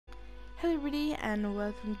Hello everybody and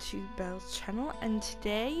welcome to Belle's channel, and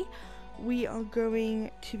today we are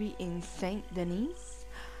going to be in Saint Denis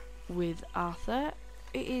with Arthur.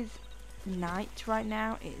 It is night right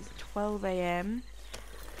now, it is 12 AM.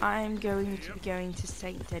 I'm going to be going to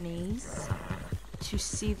Saint Denis to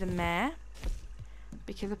see the mayor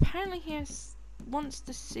because apparently he wants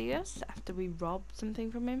to see us after we rob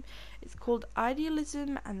something from him. It's called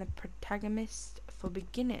Idealism and the Protagonist for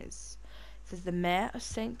Beginners. Says the mayor of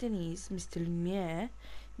Saint Denis, Mr. Lumiere,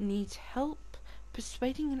 needs help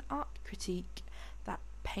persuading an art critic that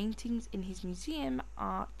paintings in his museum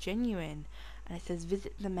are genuine. And it says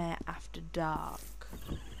visit the mayor after dark.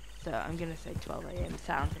 So I'm gonna say 12 AM,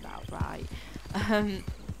 sounds about right.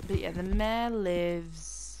 But yeah, the mayor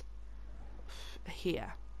lives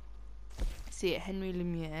here. See it, Henry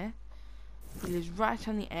Lumiere. He lives right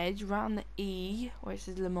on the edge, right on the E, where it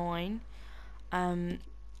says Lemoyne.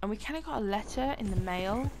 And we kind of got a letter in the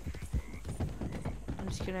mail. I'm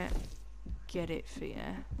just gonna get it for you.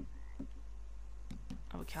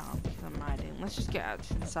 Oh, we can't because I'm riding. Let's just get out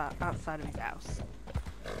to the outside of his house.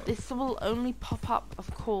 This will only pop up,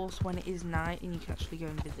 of course, when it is night and you can actually go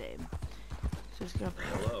and visit him. So just gonna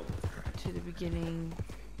Hello. to the beginning.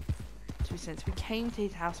 To be sent. We came to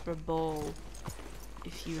his house for a ball,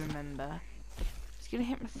 if you remember. Just gonna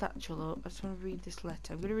hit my satchel up. I just want to read this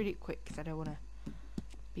letter. I'm gonna read it quick because I don't want to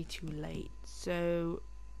be too late. So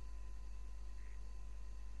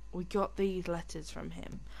we got these letters from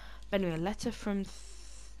him. But anyway, a letter from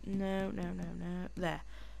no there.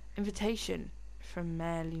 Invitation from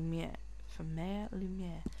Mayor Lumiere. From Mayor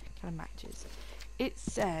Lumiere. Kind of matches. It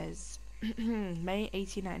says May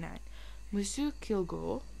 1899. Monsieur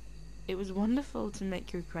Kilgore, it was wonderful to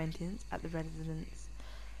make your acquaintance at the residence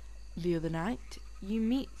the other night. You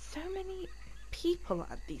meet so many people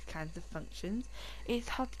at these kinds of functions, it's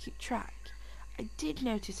hard to keep track. I did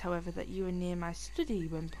notice, however, that you were near my study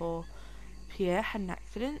when poor Pierre had an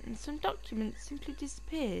accident and some documents simply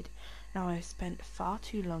disappeared. Now I have spent far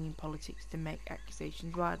too long in politics to make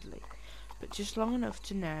accusations widely, but just long enough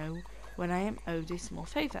to know when I am owed a small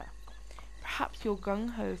favour. Perhaps your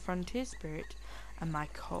gung-ho frontier spirit and my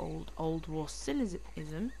cold old war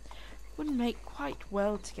cynicism would make quite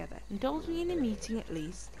well together. Indulge me in a meeting at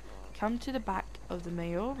least. Come to the back of the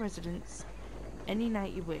mayoral residence any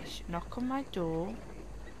night you wish. Knock on my door,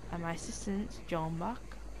 and my assistant, John Bach,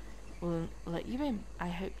 will let you in. I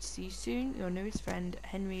hope to see you soon. Your newest friend,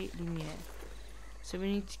 Henry Lumiere. So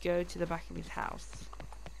we need to go to the back of his house.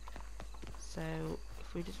 So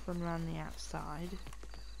if we just run around the outside,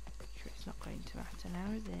 sure it's not going to matter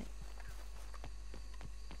now, is it?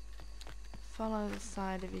 Follow the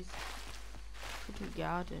side of his pretty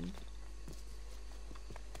garden.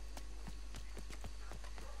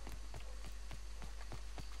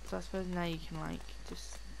 So I suppose now you can like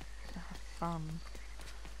just have fun.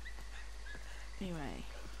 Anyway.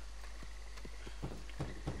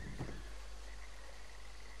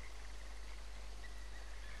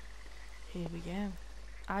 Here we go.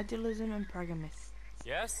 Idealism and Pragmatism.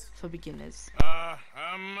 Yes? For beginners.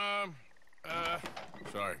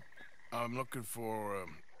 Sorry. I'm looking for,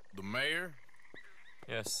 the mayor?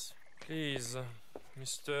 Yes. Please,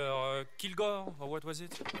 Mr. Kilgore, or what was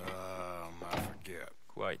it? I forget.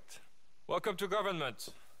 Quite. Welcome to government.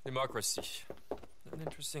 Democracy. An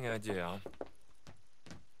interesting idea, huh?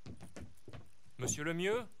 Monsieur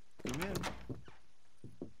Lemieux? Come in.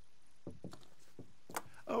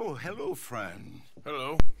 Oh, hello, friend.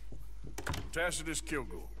 Hello. Tacitus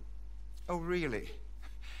Kilgore. Oh, really?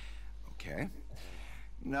 Okay.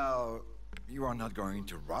 Now, you are not going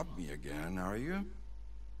to rob me again, are you?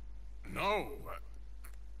 No.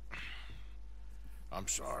 I'm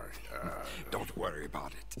sorry. Don't worry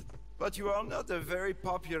about it. But you are not a very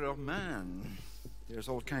popular man. There's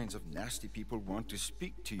all kinds of nasty people who want to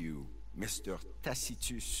speak to you, Mr.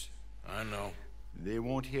 Tacitus. I know. They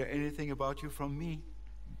won't hear anything about you from me.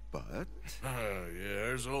 But... yeah,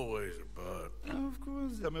 there's always a but. Of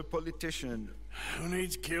course, I'm a politician. Who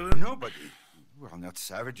needs killing? Nobody. We are not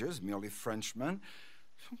savages, merely Frenchmen.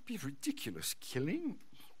 Don't be ridiculous. Killing?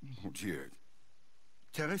 Oh, dear.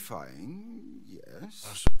 Terrifying, yes.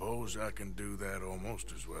 I suppose I can do that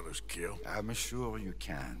almost as well as kill. I'm sure you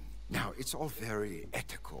can. Now, it's all very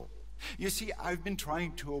ethical. You see, I've been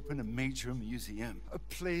trying to open a major museum, a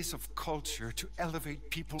place of culture to elevate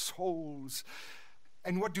people's souls.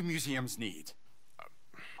 And what do museums need?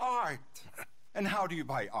 Art. And how do you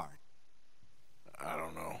buy art? I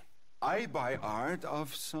don't know. I buy art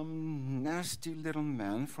of some nasty little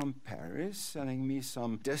man from Paris selling me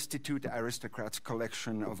some destitute aristocrat's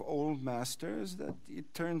collection of old masters that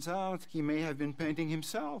it turns out he may have been painting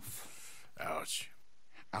himself. Ouch.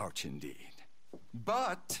 Ouch indeed.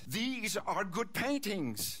 But these are good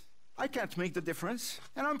paintings. I can't make the difference,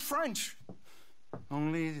 and I'm French.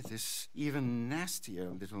 Only this even nastier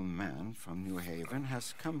little man from New Haven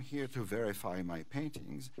has come here to verify my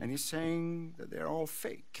paintings, and he's saying that they're all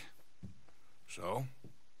fake. So?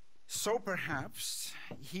 So perhaps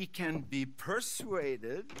he can be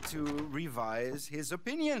persuaded to revise his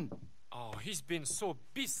opinion. Oh, he's been so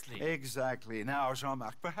beastly. Exactly. Now,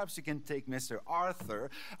 Jean-Marc, perhaps you can take Mr. Arthur,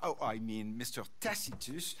 Mr.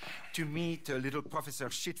 Tacitus, to meet little Professor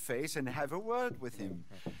Shitface and have a word with him.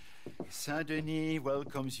 Saint-Denis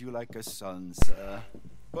welcomes you like a son, sir.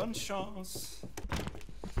 Bonne chance.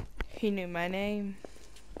 He knew my name.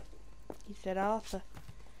 He said Arthur.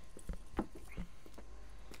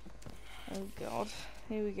 Oh God,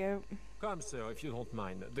 here we go. Come, sir, if you don't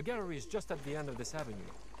mind. The gallery is just at the end of this avenue.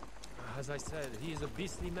 As I said, he is a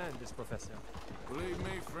beastly man, this professor. Believe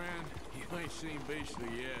me, friend, you ain't seen beastly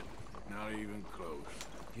yet. Not even close.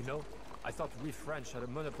 You know, I thought we French had a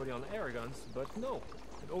monopoly on arrogance, but no.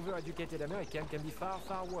 An overeducated American can be far,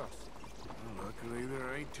 far worse. Well, luckily,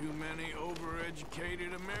 there ain't too many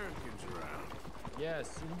overeducated Americans around.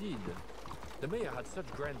 Yes, indeed. The mayor had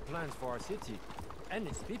such grand plans for our city and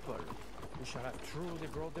its people. We shall have truly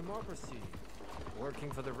broad democracy,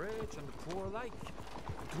 working for the rich and the poor alike.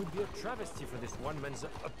 It would be a travesty for this one man's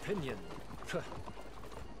opinion.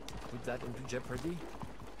 Put that into jeopardy.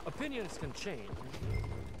 Opinions can change,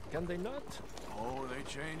 can they not? Oh, they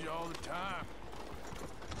change all the time.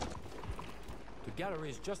 The gallery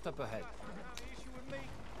is just up ahead.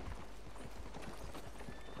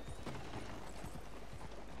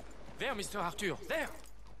 There, Mr. Arthur, there!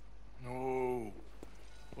 No.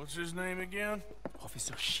 What's his name again?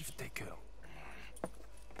 Professor Shiftaker.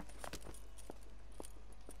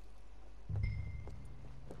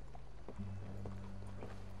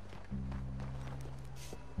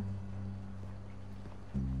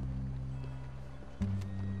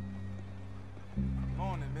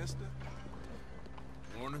 Morning, mister.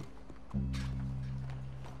 Morning.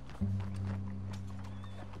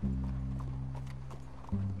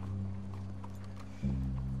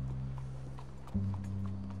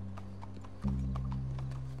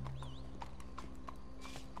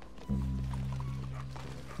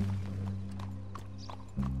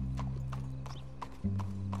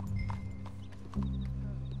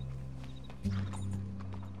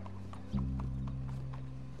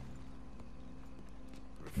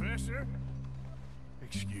 Professor?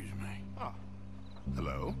 Excuse me. Ah,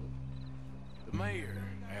 hello. The mayor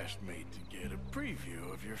asked me to get a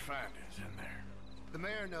preview of your findings in there. The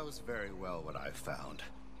mayor knows very well what I've found.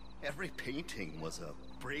 Every painting was a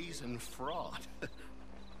brazen fraud.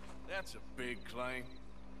 That's a big claim.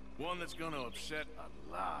 One that's gonna upset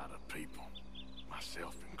a lot of people.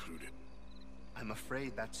 Myself included. I'm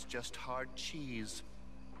afraid that's just hard cheese.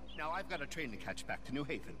 Now I've got a train to catch back to New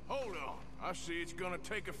Haven. Hold on. I see it's gonna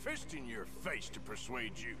take a fist in your face to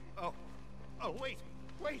persuade you. Oh, wait.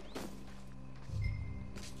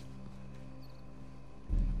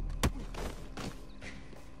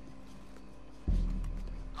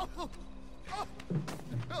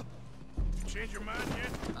 Change your mind yet?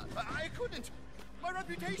 I couldn't. My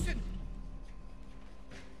reputation.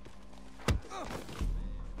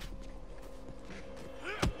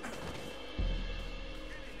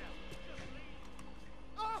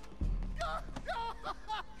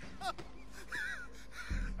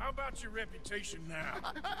 How about your reputation now?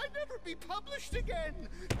 I'd never be published again.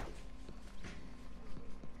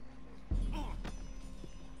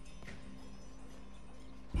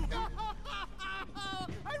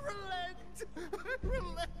 I relent.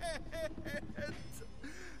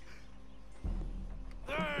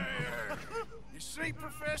 There! You see,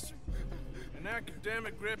 Professor? An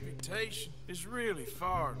academic reputation is really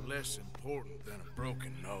far less important than a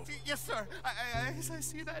broken nose. Yes, sir. I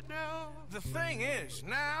see that now. The thing is,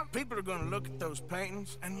 now people are gonna look at those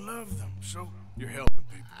paintings and love them. So you're helping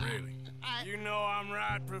people, really. You know I'm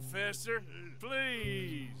right, Professor.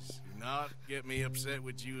 Please do not get me upset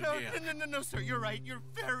with you again. No, sir. You're right. You're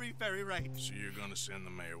very, very right. So you're gonna send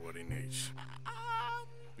the mayor what he needs.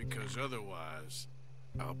 Because otherwise,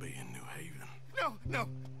 I'll be in New Haven. No.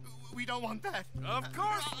 We don't want that. Of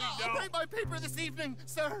course we I'll don't. write my paper this evening,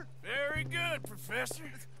 sir. Very good, Professor.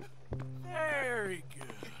 Very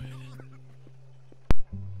good.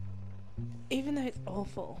 Even though it's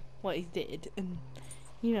awful what he did, and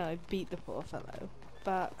you know, beat the poor fellow,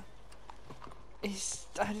 but I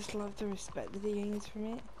just love the respect that he gains from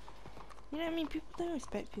it. You know what I mean? People don't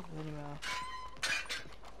respect people anymore.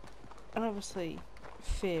 And obviously,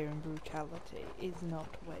 fear and brutality is not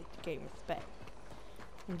a way to gain respect.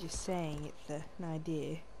 I'm just saying it's an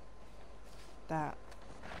idea that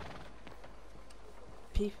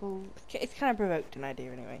people... It's kind of provoked an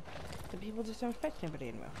idea anyway. That people just don't respect anybody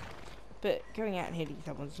anymore. But going out and hitting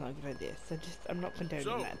someone's not a good idea, so just, I'm not condoning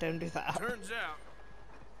that, don't do that. Turns out,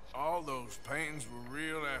 all those paintings were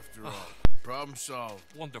real after all. Problem solved.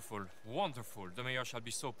 Wonderful, wonderful. The mayor shall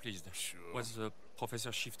be so pleased. Sure. Was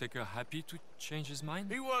Professor Shiftaker happy to change his mind?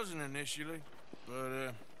 He wasn't initially,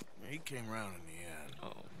 but he came around in the end.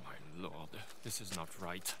 Oh, my lord. This is not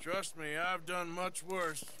right. Trust me, I've done much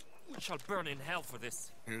worse. We shall burn in hell for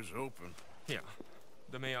this. Here's hoping. Here.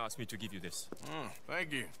 The mayor asked me to give you this. Oh,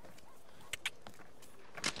 thank you.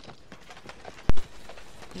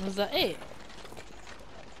 Was that it?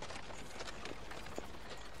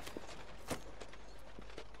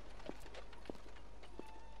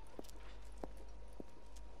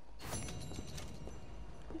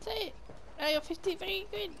 That's it. I got 50, very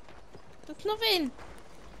good. That's nothing.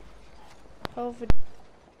 Over.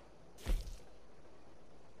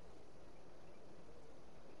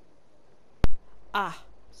 Ah,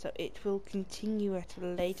 so it will continue at a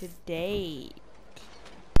later date.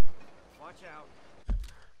 Watch out.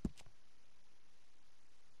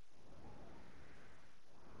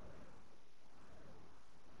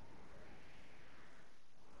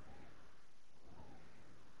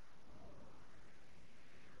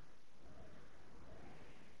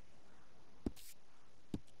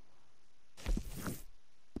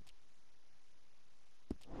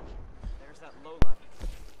 There's that lowlife.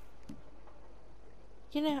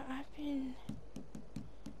 You know, I've been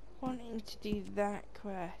wanting to do that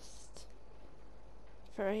quest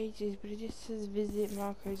for ages, but it just says visit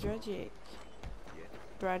Marco Dragic.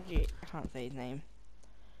 Dragic, I can't say his name.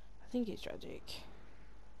 I think it's Dragic.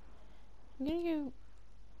 I'm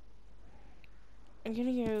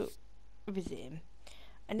gonna go visit him.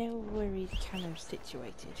 I know where he's kind of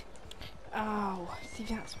situated. Oh, see,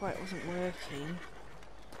 that's why it wasn't working.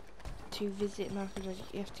 To visit Marco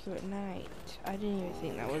Dragic, you have to go at night. I didn't even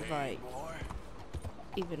think that was like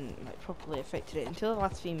even like properly affected it until the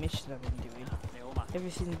last few missions I've been doing.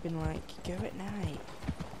 Everything's been like, go at night.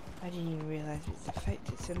 I didn't even realise it was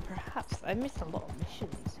affected, so perhaps I missed a lot of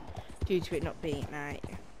missions due to it not being at night.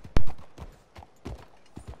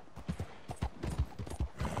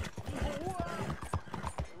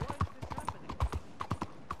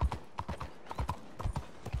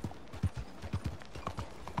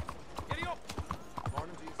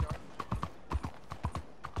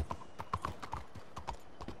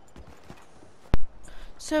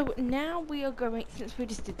 So now we are going, since we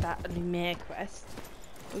just did that Lumiere quest,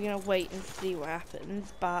 we're going to wait and see what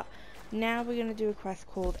happens, but now we're going to do a quest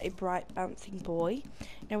called A Bright Bouncing Boy.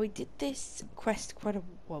 Now we did this quest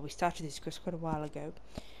we started this quest quite a while ago.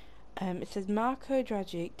 It says Marco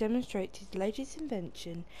Dragic demonstrates his latest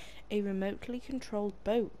invention, a remotely controlled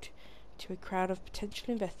boat, to a crowd of potential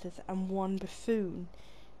investors and one buffoon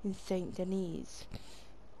in Saint Denis.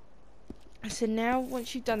 So now,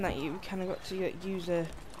 once you've done that, you've kind of got to use a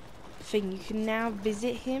thing. You can now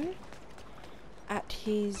visit him at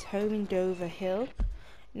his home in Dover Hill.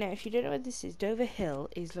 Now, if you don't know where this is, Dover Hill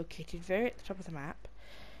is located very at the top of the map.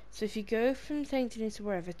 So if you go from St. Denis or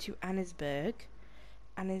wherever to Annesburg,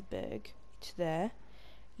 to there,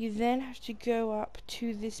 you then have to go up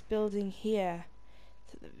to this building here.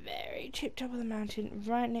 It's at the very top of the mountain,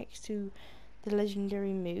 right next to the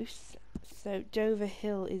legendary moose. So Dover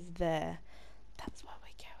Hill is there. That's where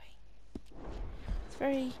we're going. It's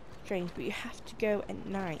very strange, but you have to go at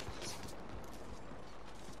night.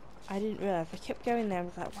 I didn't realise. I kept going there. I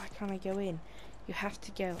was like, why can't I go in? You have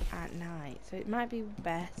to go at night. So it might be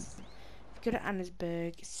best if you go to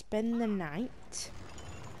Annesburg, spend the night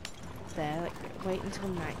there, like wait until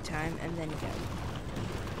night time, and then go.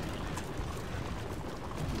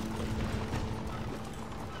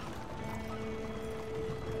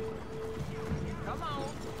 Come on.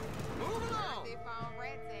 Move along.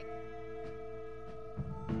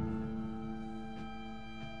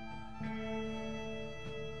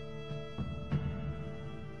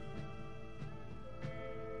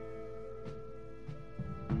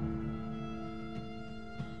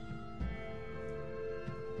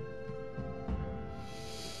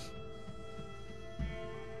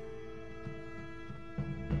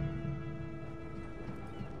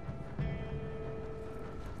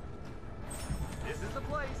 This is the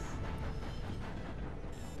place.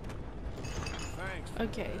 Thanks.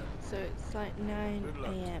 Okay, so it's like 9 Good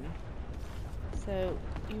luck. AM. So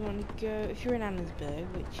you want to go, if you're in Annesburg,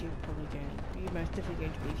 which you're most definitely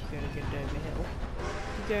going to be if you're going to go Dover Hill.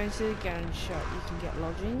 If you go into the gun shop, you can get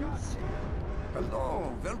lodgings.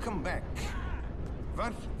 Hello, welcome back.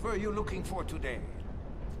 What were you looking for today?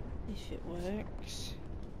 If it works.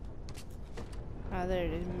 Ah, there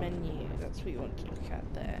it is, menu. That's what you want to look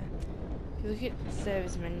at there. If you look at the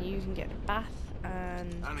service menu, you can get a bath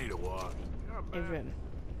and I need a wash. a room.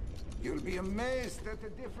 You'll be amazed at the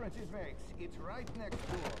difference it makes. It's right next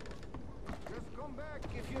door. Just come back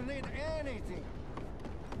if you need anything.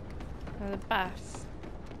 Now the bath,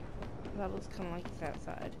 that looks kind of like it's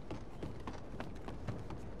outside.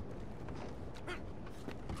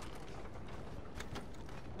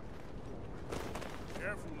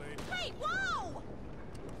 Careful, lady. Wait, whoa!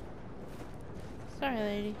 Sorry,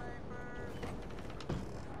 lady.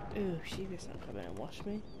 Ooh, she was not coming and wash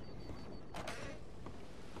me.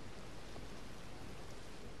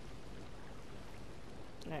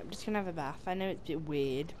 No, I'm just gonna have a bath. I know it's a bit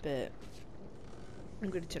weird, but I'm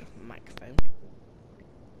gonna turn off my microphone.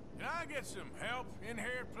 Can I get some help in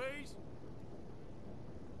here, please?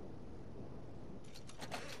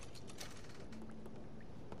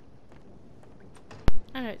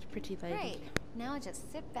 I know it's a pretty lady. Great. Now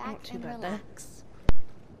just sit back Not too and bad there. relax.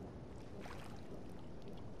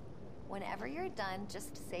 Whenever you're done,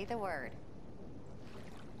 just say the word.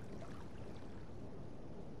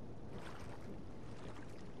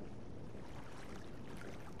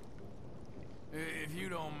 If you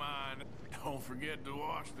don't mind, don't forget to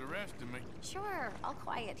wash the rest of me. Sure, I'll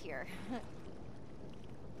quiet here.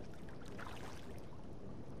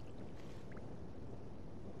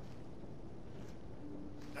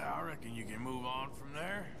 I reckon you can move on from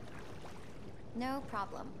there. No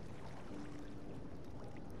problem.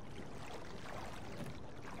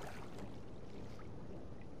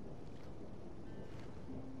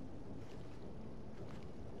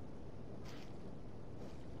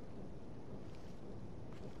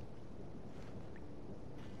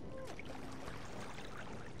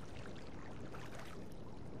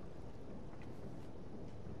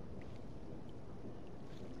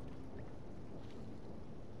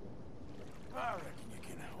 I reckon you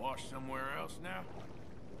can wash somewhere else now.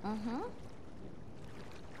 Mm-hmm.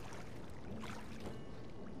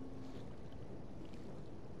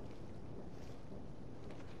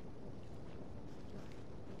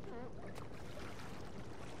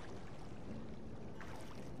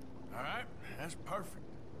 All right, that's perfect.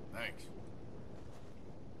 Thanks.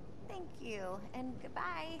 Thank you, and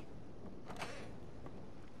goodbye.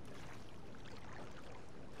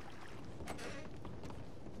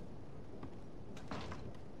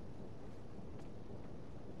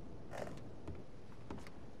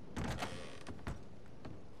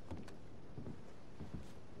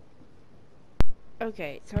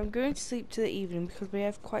 Okay, so I'm going to sleep to the evening because we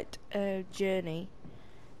have quite a journey.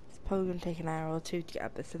 It's probably going to take an hour or two to get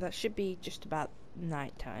up there, so that should be just about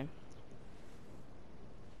night time.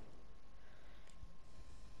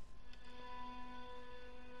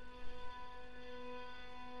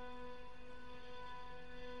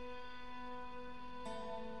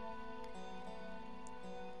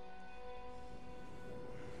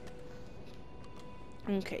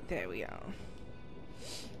 Okay, there we are.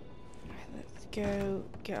 Let's go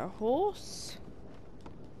get a horse.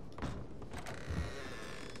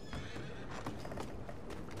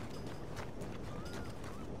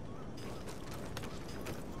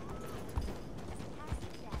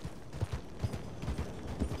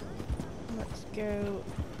 Let's go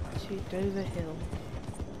to Dover Hill.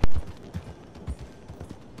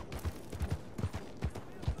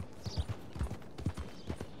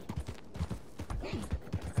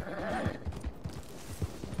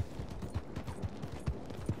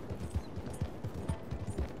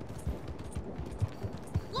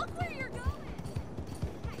 Look where you're going!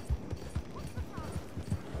 Hey, what's the problem?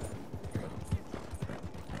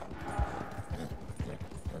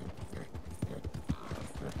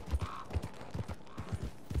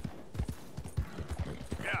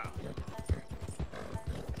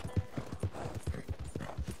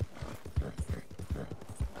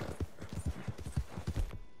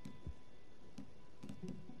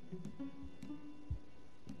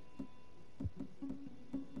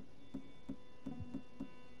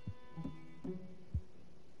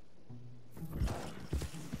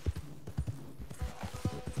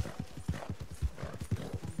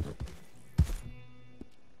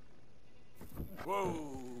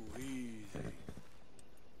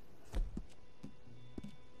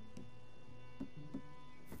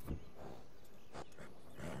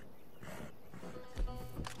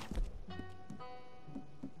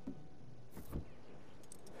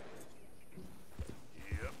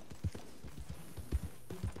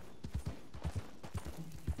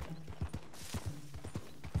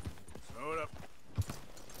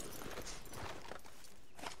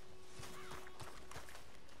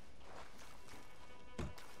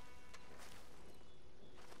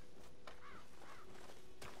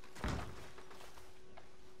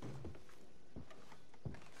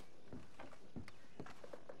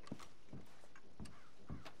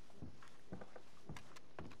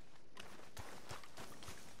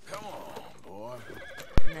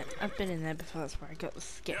 I've been in there before, that's where I got the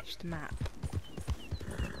sketched map.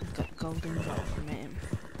 I got a golden dot from him.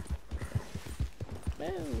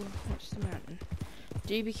 Oh, watch the mountain.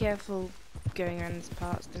 Do be careful going around these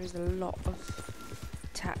parts. There is a lot of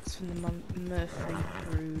attacks from the Murphy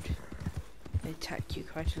brood. They attack you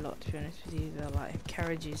quite a lot, to be honest with you. They're like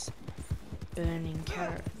carriages burning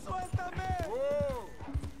carrots. Whoa!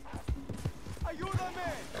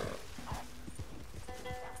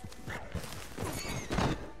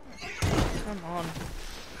 Come on.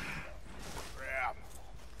 Crap.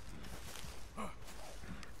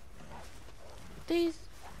 These...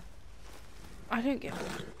 I don't get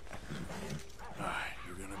them.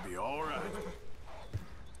 You're gonna be all right.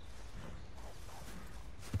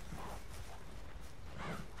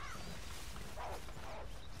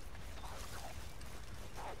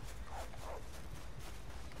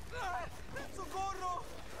 ¡Socorro!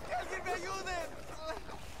 ¡Que alguien me ayude!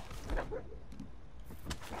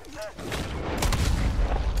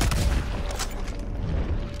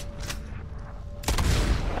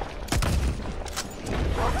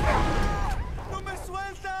 ¡No me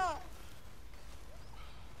suelta!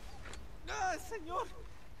 ¡Ah, señor!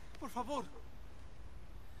 Por favor,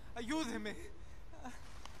 ayúdeme.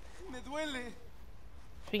 Me duele.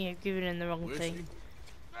 I think you've given him the wrong Whiskey? thing.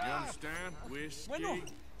 You understand? Whiskey? Bueno,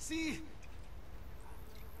 sí.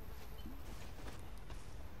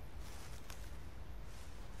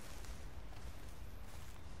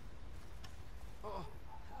 Oh,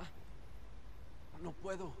 no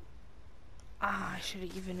puedo. Ah, I should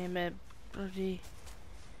have given him a bloody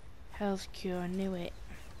health cure, I knew it.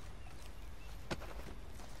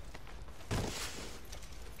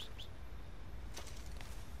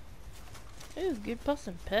 Ooh, good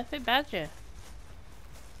possum, perfect badger.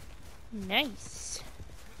 Nice.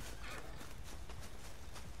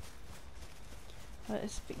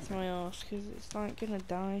 Let's fix my arse because it's like gonna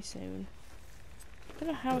die soon. I don't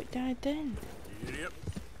know how it died then. Yep.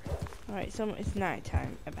 Alright, so it's night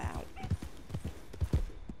time about.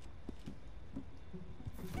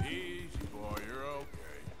 Easy, boy. You're okay.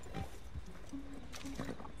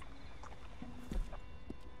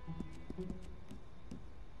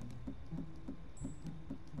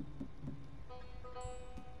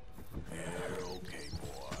 You're okay,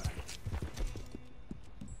 boy.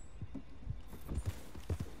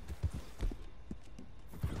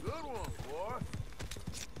 Good one, boy.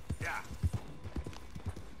 Yeah.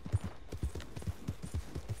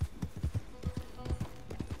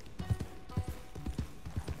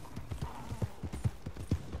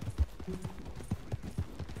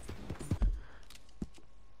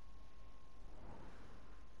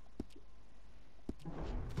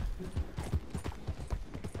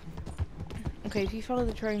 Okay, if you follow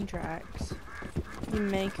the train tracks, you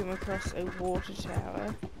may come across a water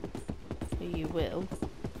tower. Or you will.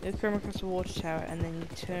 You'll come across a water tower and then you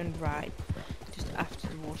turn right just after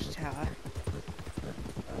the water tower.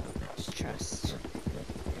 Just trust.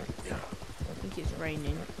 I think it's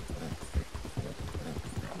raining.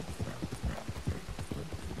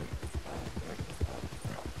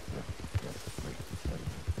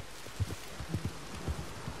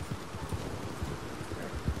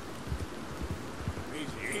 Easy,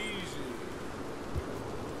 easy.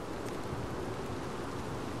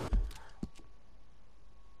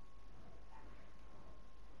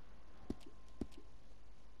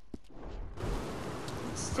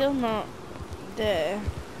 It's still not there.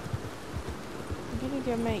 I'm gonna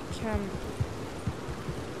go make camp.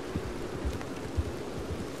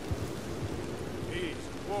 Easy.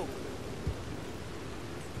 Whoa.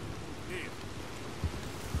 Here.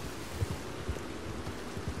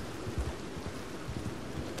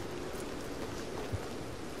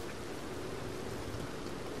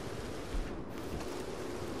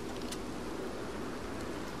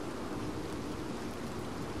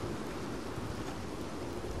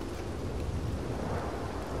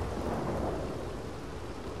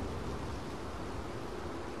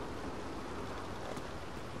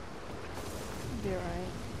 Be alright.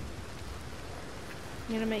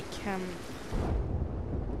 I'm gonna make camp.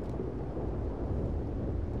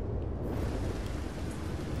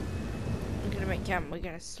 I'm gonna make camp, we're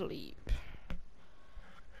gonna sleep.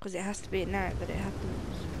 Because it has to be at night that it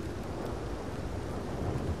happens.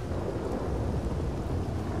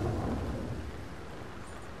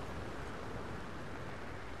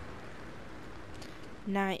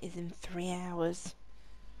 Night is in 3 hours.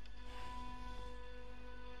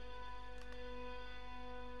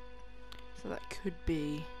 So that could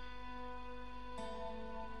be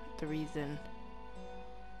the reason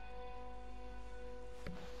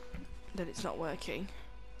that it's not working.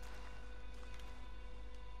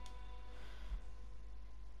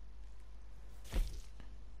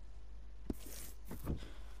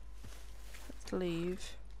 to leave.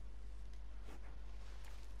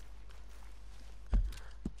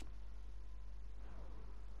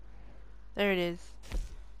 There it is.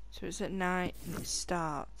 So it's at night and it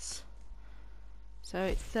starts. So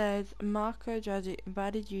it says Marco Jazzy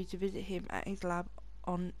invited you to visit him at his lab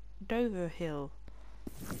on Dover Hill.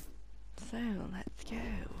 So let's go.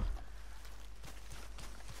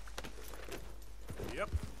 Yep.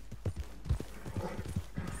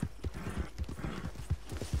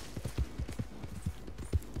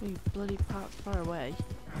 We bloody parked far away.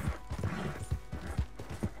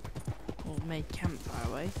 Or made camp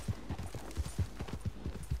far away.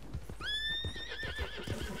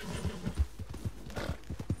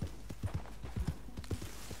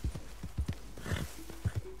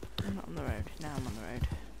 I'm not on the road. Now I'm on the road.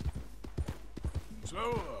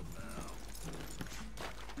 Slow up now.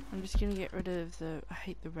 I'm just gonna get rid of the... I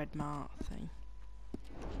hate the red mark thing.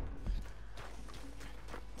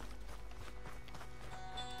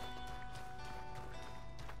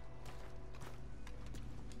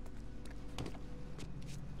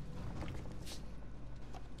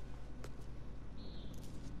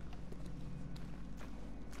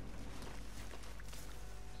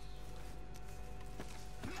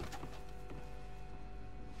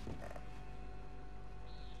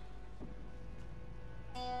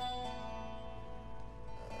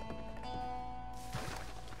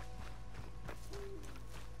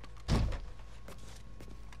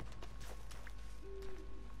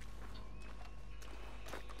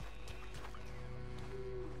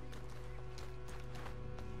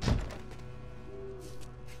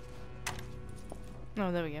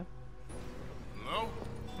 Oh, there we go. Hello?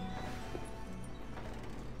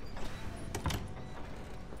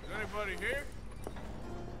 Is anybody here?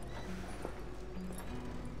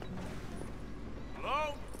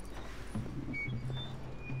 Hello?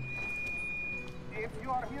 If you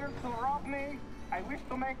are here to rob me, I wish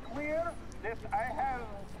to make clear that I have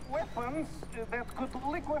weapons that could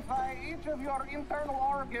liquefy each of your internal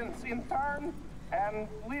organs in turn and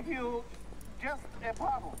leave you just a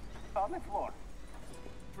puddle on the floor.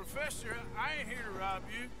 Professor, I ain't here to rob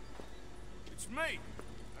you. It's me.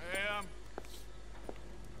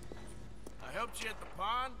 I helped you at the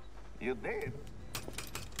pond. You did?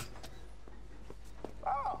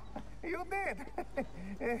 Oh, you did.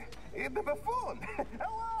 The buffoon.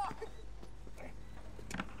 Hello.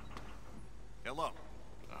 Hello.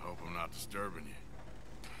 I hope I'm not disturbing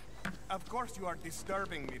you. Of course you are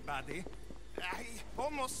disturbing me, buddy. I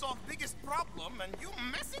almost solved biggest problem and you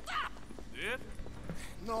mess it up. Did?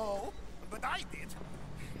 No, but I did.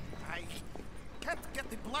 I can't get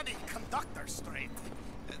the bloody conductor straight.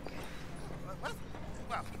 What?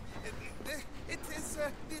 Well, it is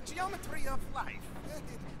the geometry of life.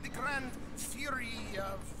 The grand theory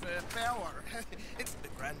of power. It's the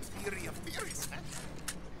grand theory of theories.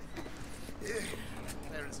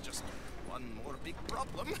 There is just one more big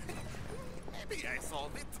problem. Maybe I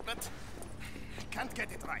solve it, but I can't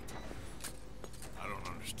get it right. I don't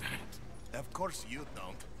understand. Of course you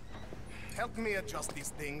don't. Help me adjust these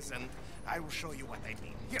things and I will show you what I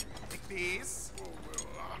mean. Here, take these. Oh,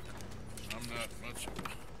 well, I'm not much of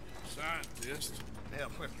a scientist.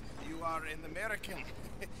 Well, you are an American.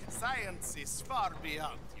 Science is far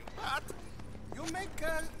beyond you, but you make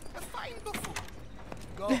a fine buffoon.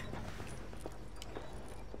 Go.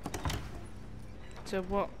 So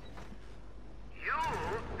what? You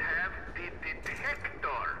have the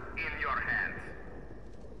detector in your hands.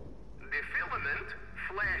 The filament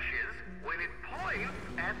flashes when it points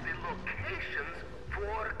at the locations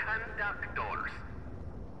for conductors.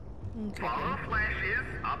 Okay. Follow flashes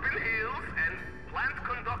up in hills and plant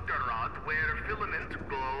conductor rod where filament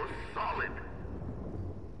goes solid.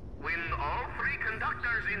 When all three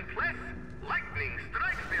conductors in place, lightning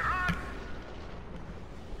strikes the rod.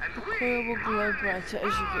 And The we coil will glow harness brighter as you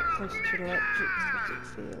get power closer to the electric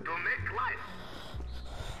field. to make life.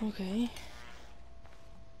 Okay.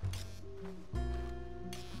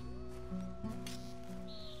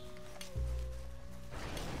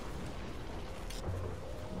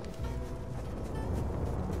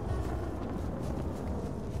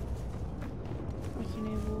 Making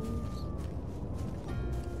new walls.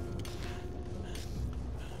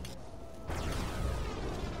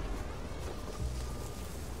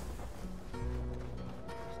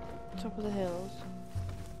 Top of the hills.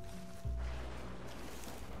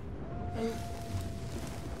 Oh.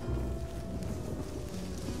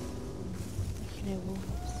 Making new walls.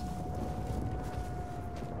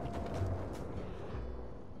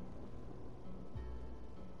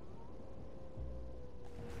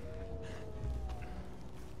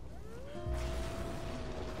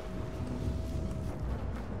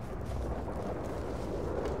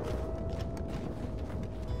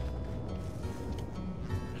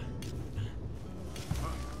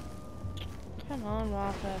 Come on,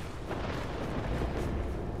 Martha.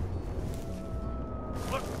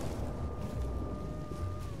 Look!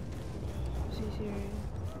 Is he serious?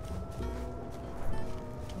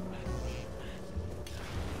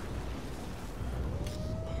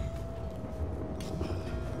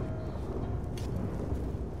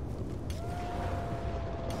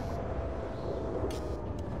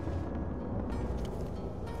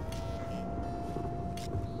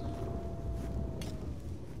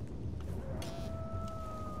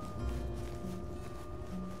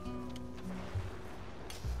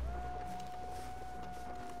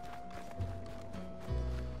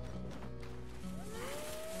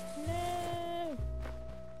 No!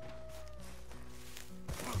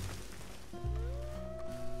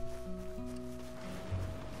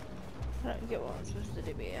 I don't get what I'm supposed to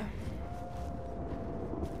do here.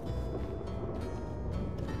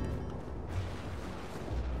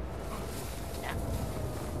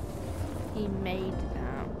 He made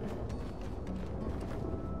that.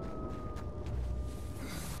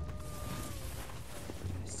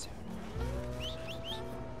 So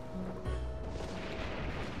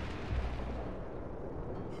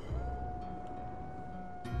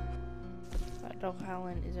that dog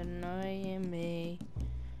howling is annoying me.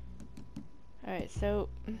 Alright, so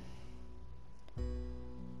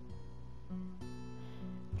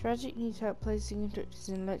Tragic needs help placing conductors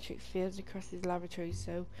in electric fields across his laboratory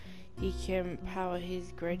so he can power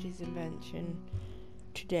his greatest invention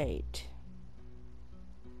to date.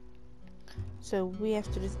 So we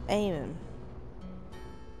have to just aim him.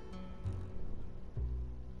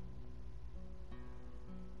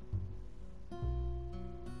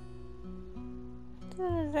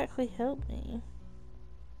 Doesn't exactly help me.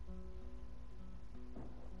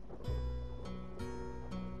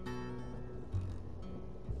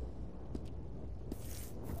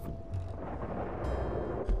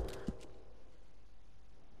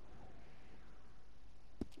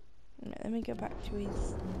 Let me go back to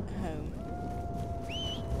his home.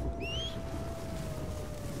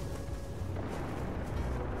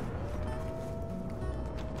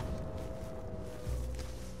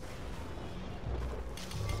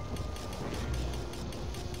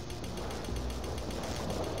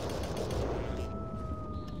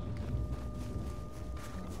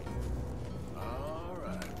 All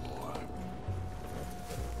right, boy.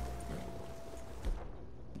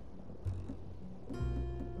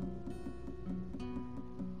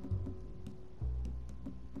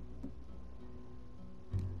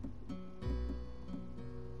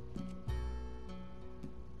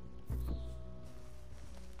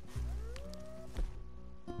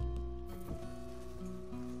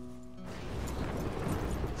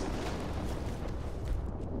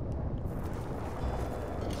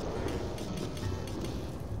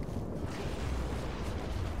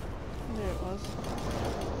 There it was.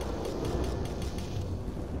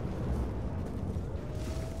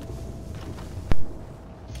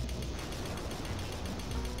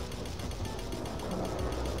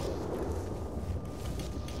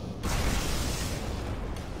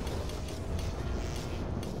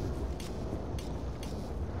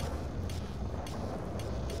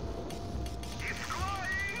 It's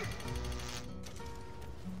flying!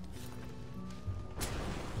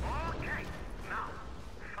 Okay, now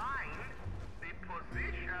find the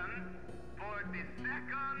position for the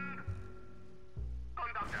second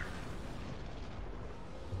conductor.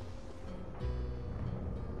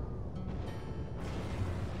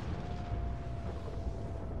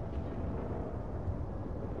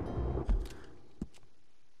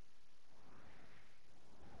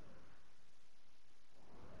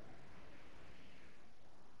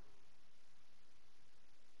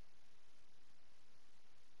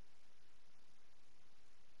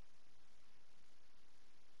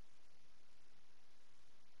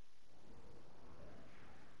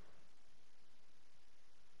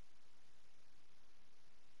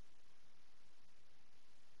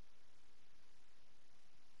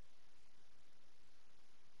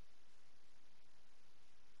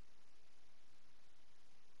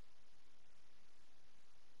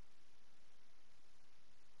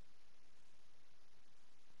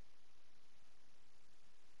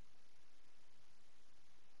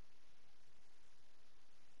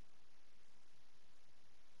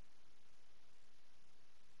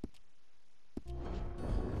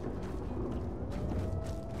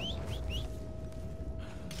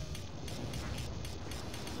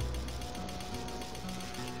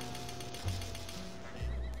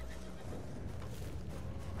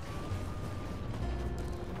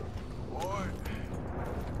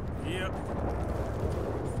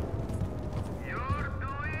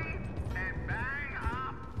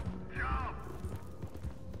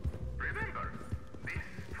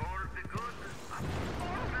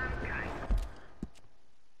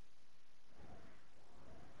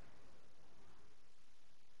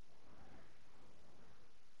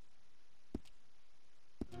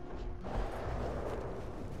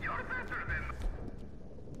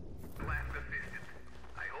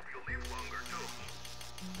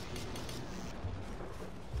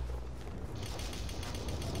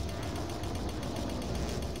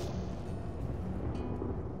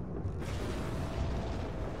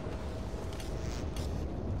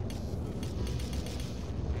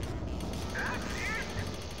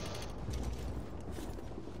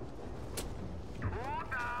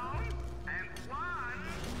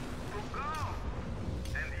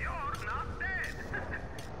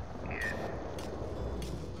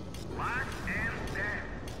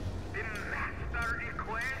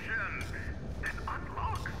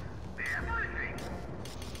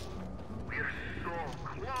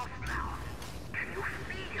 close now. Can you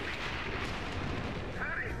feel it?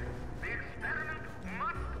 Hurry! The experiment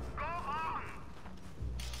must go on!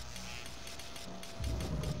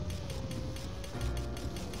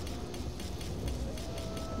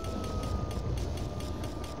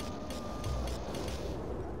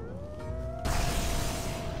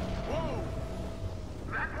 Whoa!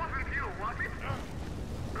 That wasn't you, was it?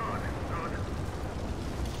 Good, good.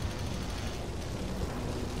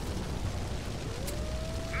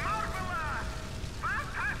 Marvelous!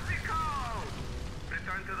 Fantastico!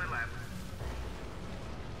 Return to the lab.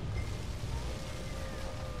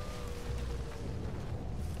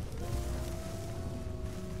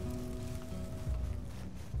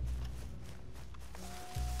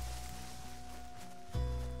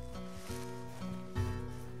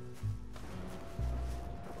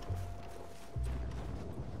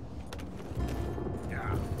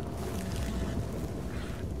 Yeah.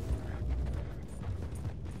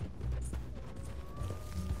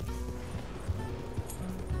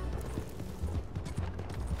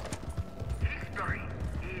 History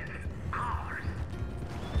is ours.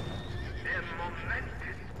 A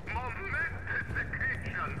momentous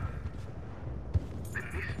occasion. The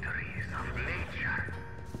mysteries of nature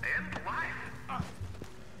and life.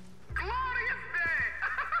 Glorious day!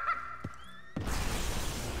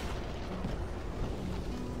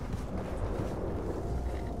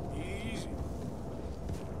 Easy.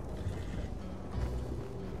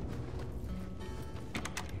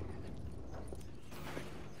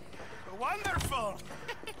 Wonderful!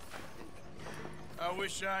 I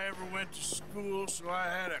wish I ever went to school so I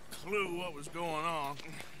had a clue what was going on.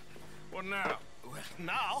 What now? Well,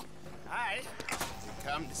 now, I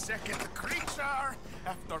become the second creature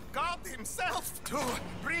after God himself to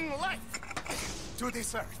bring life to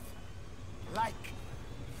this earth. Like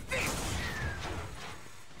this!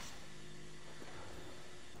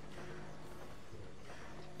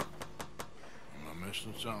 Am I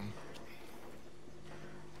missing something?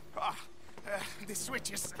 Ah, the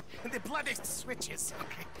switches. The bloody switches.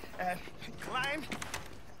 Okay. Climb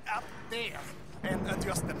up there and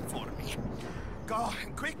adjust them for me. Go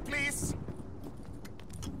quick, please.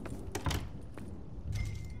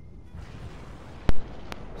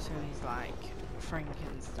 So he's like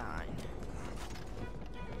Frankenstein.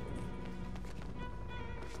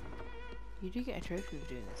 You do get a trophy for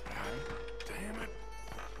doing this, by the way. Damn it.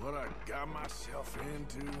 What I got myself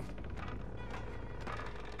into.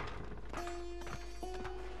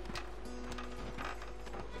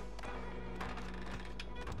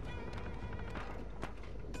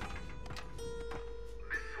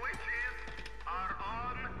 The switches are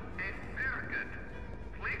on a circuit.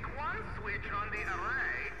 Flick one switch on the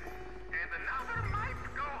array, and another might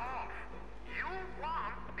go off. You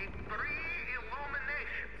want the 3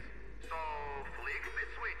 illuminations. So flick the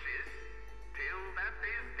switches till that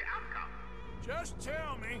is the outcome. Just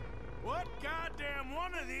tell me what goddamn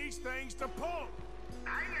one of these things to pull.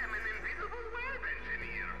 I am an invisible web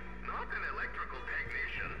engineer, not an electrical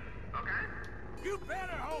technician. Okay? You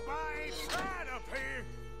better hope I ain't fried up here.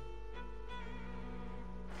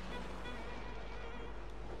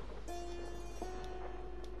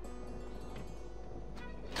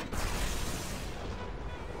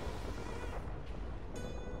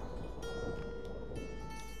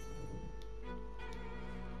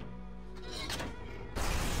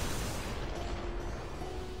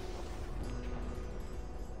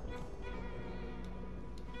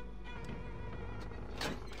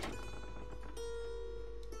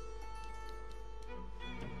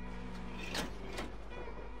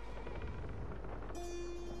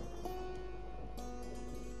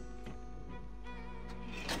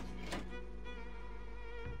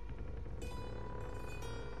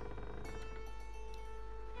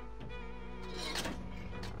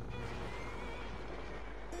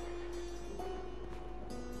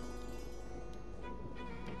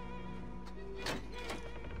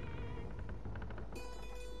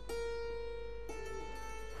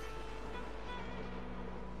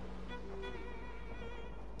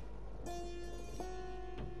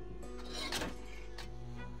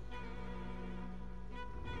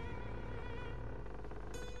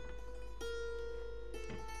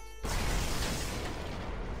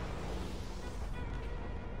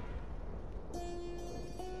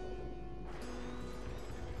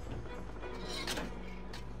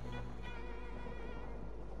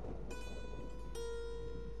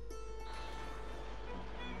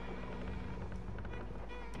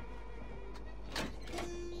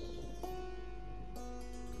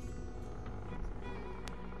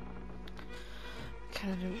 Can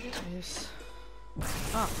I do this? Oh,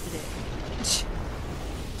 I did it. Just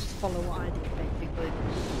follow what I did, basically.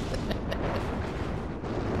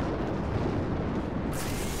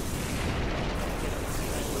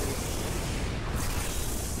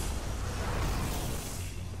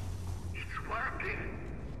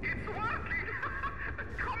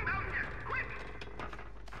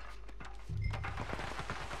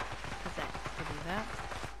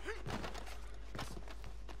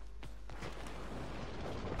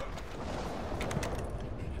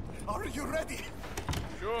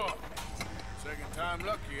 time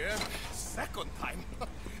lucky, eh? Second time?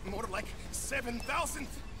 More like 7,000.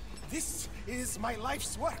 This is my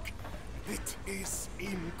life's work. It is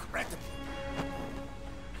incredible.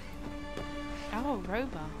 Oh,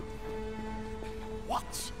 robot.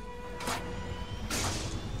 Watch.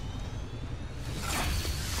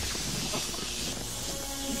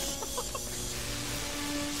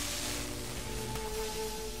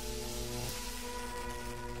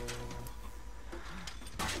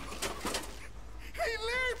 He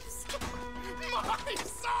lives! My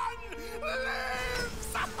son lives!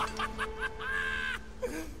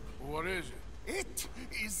 What is it? It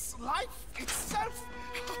is life itself.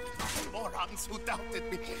 Morons who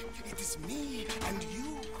doubted me. It is me and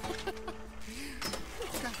you.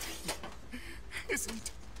 Look at him.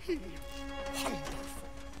 Isn't he wonderful?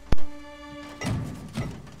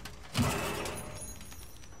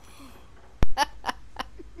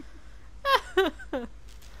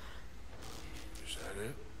 Is that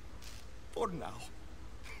it? For now.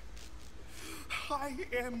 I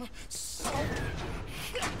am so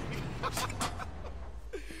happy.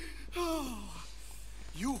 Oh,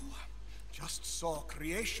 you just saw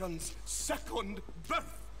creation's second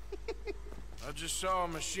birth. I just saw a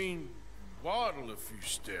machine waddle a few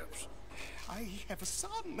steps. I have a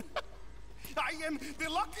son. I am the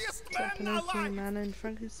luckiest Second man alive. man in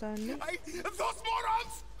Frankenstein. Those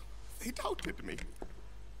morons! They doubted me.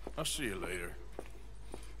 I'll see you later.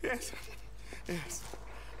 Yes. Yes.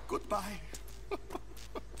 Goodbye.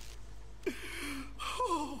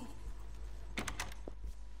 Oh.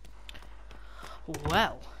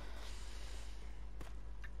 Well,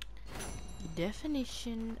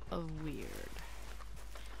 definition of weird.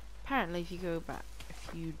 Apparently, if you go back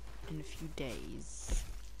in a few days,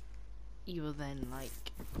 you will then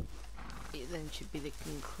it then should be the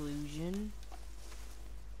conclusion.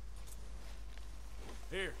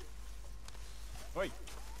 Here. Wait.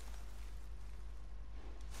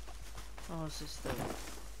 Oh, it's just the.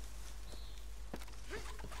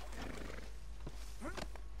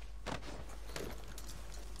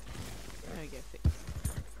 There we go, fixed.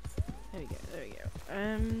 There we go, there we go.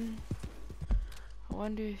 I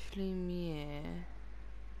wonder if Lumiere...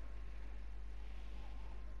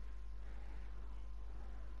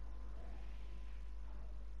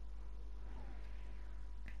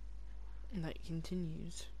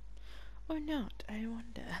 continues. Or not, I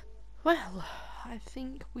wonder. Well, I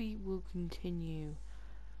think we will continue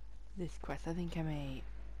this quest. I think I may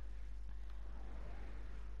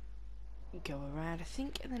go around. I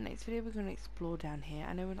think in the next video we're going to explore down here.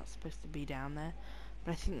 I know we're not supposed to be down there,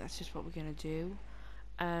 but I think that's just what we're going to do.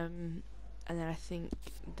 And then I think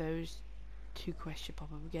those two quests should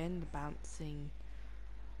pop up again. The bouncing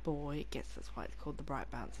boy, that's why it's called the bright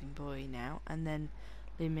bouncing boy now. And then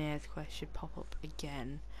Lumiere's quest should pop up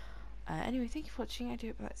again. Anyway, thank you for watching. I do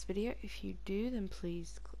hope that's video. If you do, then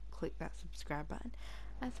please click that subscribe button,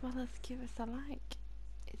 as well as give us a like.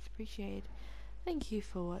 It's appreciated. Thank you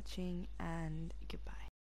for watching, and goodbye.